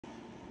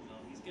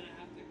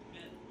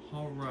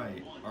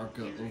Alright,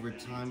 ARCA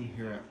overtime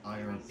here at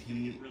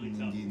IRP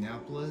in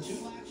Indianapolis. Here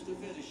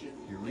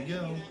we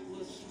go.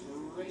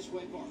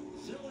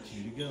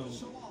 Here we go. At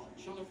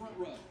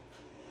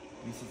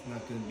least it's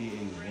not going to be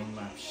a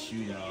one-lap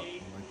shootout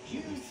like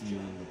what we've seen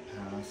in the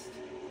past.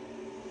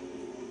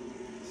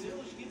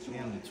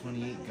 And the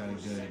 28 got a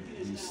good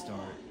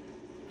restart.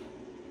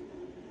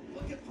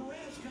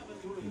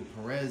 And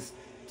Perez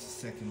to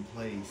second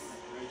place.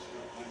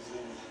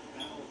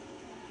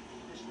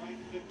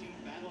 15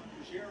 battling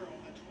Ruggiero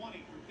at 20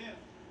 for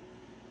fifth.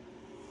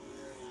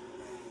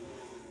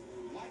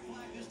 White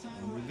flag this time.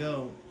 Here we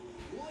go.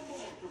 One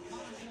more for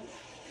Connor Zilisch.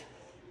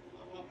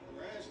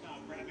 Perez now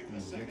grabbing the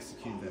second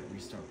execute that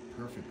restart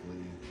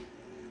perfectly.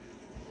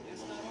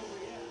 It's not over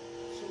yet.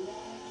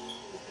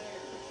 Zilisch is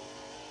there.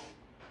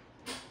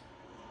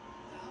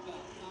 How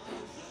about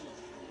Connor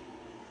Zilisch?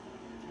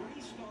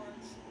 3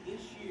 starts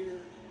this year.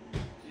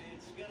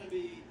 It's going to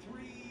be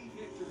 3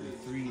 victories.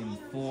 3 and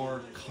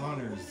 4.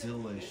 Connor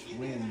Zilisch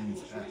wins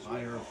at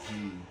IRP.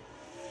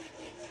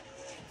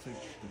 Looks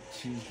like the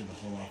 2's going to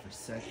hold on for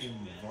second.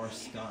 Var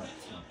Scott,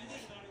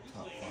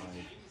 top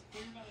 5.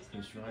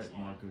 Chris Wright,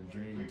 Marco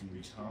Dre,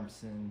 Dean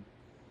Thompson.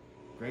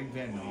 Greg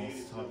Van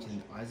Nals, top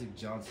 10. Isaac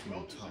Johnson,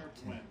 top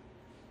 10.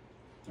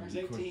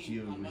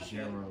 Gio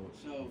Ruggiero,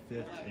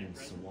 5th. And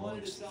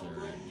Zilisch,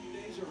 3rd.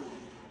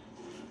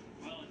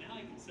 Well, and now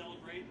he can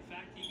celebrate the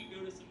fact that he can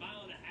go to some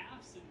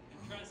mile-and-a-halfs and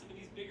try some of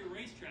these bigger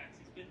racetracks.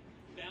 He's been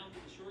down to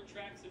the short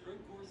tracks and road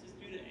courses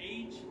due to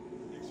age.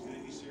 The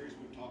Xfinity Series,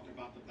 we've talked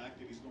about the fact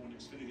that he's going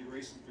Xfinity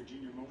racing for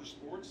Junior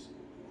Motorsports.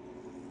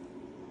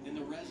 And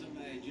the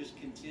resume just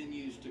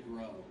continues to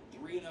grow.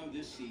 3-0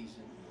 this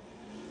season.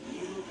 And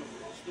you look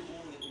across the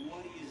board at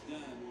what he has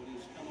done, what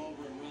he's come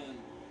over and run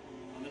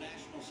on the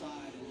national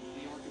side in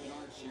the ARCA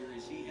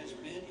Series. He has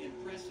been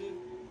impressive,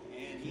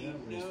 and he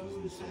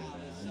knows how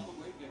to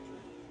celebrate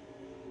victory.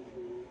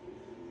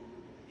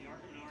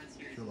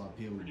 I'm sure a lot of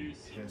people would be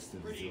pissed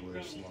if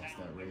Zilisch lost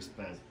that race,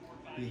 but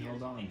he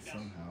held on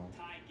somehow.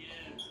 Ty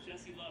Gibbs,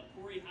 Jesse Love,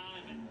 Corey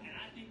Hyman, and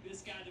I think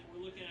this guy that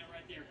we're looking at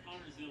right there,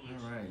 Connor Zilisch,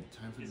 Alright,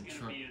 time for the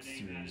truck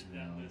series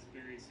now.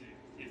 Very soon,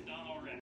 if not already.